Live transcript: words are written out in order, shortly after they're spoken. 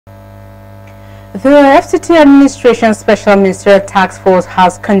The FCT Administration Special Ministerial Task Force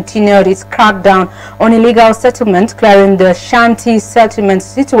has continued its crackdown on illegal settlement, clearing the shanty settlements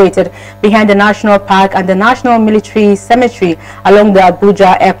situated behind the National Park and the National Military Cemetery along the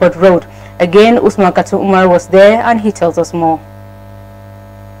Abuja Airport Road. Again, Usman Katun Umar was there and he tells us more.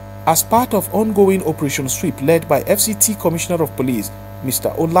 As part of ongoing Operation Sweep led by FCT Commissioner of Police,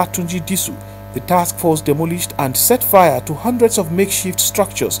 Mr. Olatunji Disu, the task force demolished and set fire to hundreds of makeshift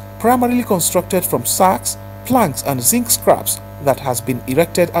structures, primarily constructed from sacks, planks and zinc scraps that has been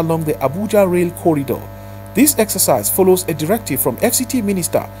erected along the Abuja rail corridor. This exercise follows a directive from FCT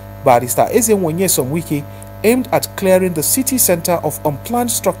Minister Barrister Ezenwonye Somwike aimed at clearing the city center of unplanned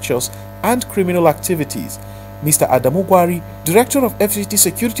structures and criminal activities. Mr. Adamu Gwari, Director of FCT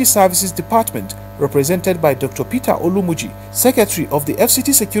Security Services Department, represented by Dr. Peter Olumuji, Secretary of the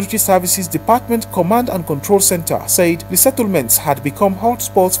FCT Security Services Department Command and Control Center, said the settlements had become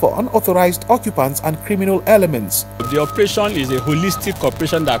hotspots for unauthorized occupants and criminal elements. The operation is a holistic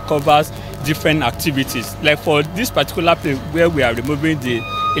operation that covers different activities. Like for this particular place where we are removing the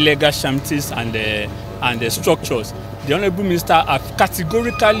illegal shanties and the structures, the Honorable Minister have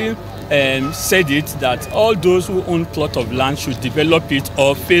categorically said it that all those who own plot of land should develop it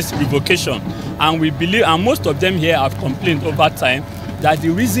or face revocation. And we believe, and most of them here have complained over time, that the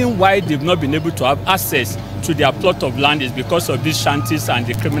reason why they've not been able to have access to their plot of land is because of these shanties and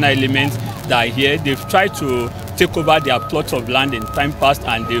the criminal elements that are here. They've tried to take over their plot of land in time past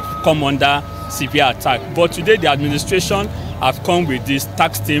and they've come under severe attack. But today the administration have come with this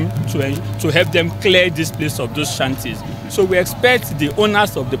tax team to help them clear this place of those shanties. So we expect the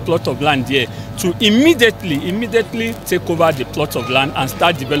owners of the plot of land here to immediately take over the plot of land and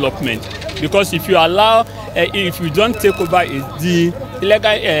start development. Because if you allow, if you don't take over it, the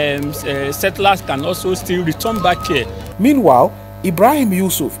illegal settlers can also still return back here. Meanwhile, Ibrahim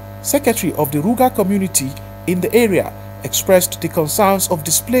Yusuf, Secretary of the Ruga community in the area, expressed the concerns of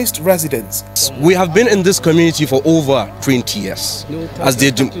displaced residents. We have been in this community for over 20 years.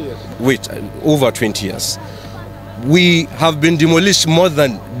 Over 20 years. We have been demolished they've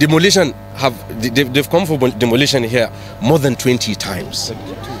come for demolition here more than 20 times.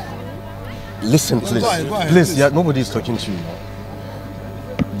 Listen, please. Please, yeah, nobody is talking to you now.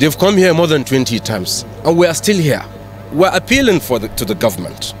 They've come here more than 20 times and we are still here. We're appealing to the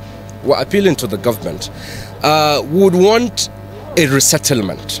government. We're appealing to the government. Would want a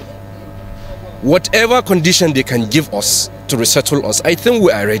resettlement. Whatever condition they can give us to resettle us, I think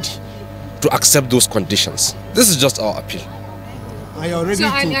we are ready to accept those conditions. This is just our appeal. Are you ready to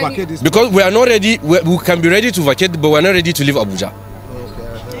vacate this? Because we are not ready, we can be ready to vacate, but we are not ready to leave Abuja.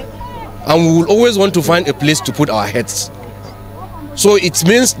 Okay. And we will always want to find a place to put our heads. So it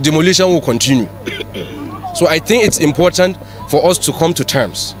means demolition will continue. So I think it's important for us to come to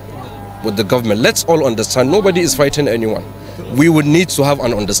terms with the government. Let's all understand, nobody is fighting anyone. We would need to have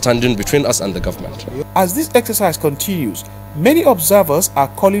an understanding between us and the government. As this exercise continues, many observers are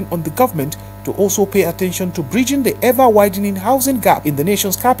calling on the government to also pay attention to bridging the ever-widening housing gap in the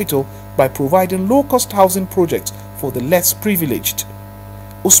nation's capital by providing low-cost housing projects for the less privileged.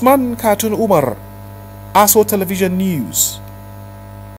 Usman Katun Umar, ASO Television News.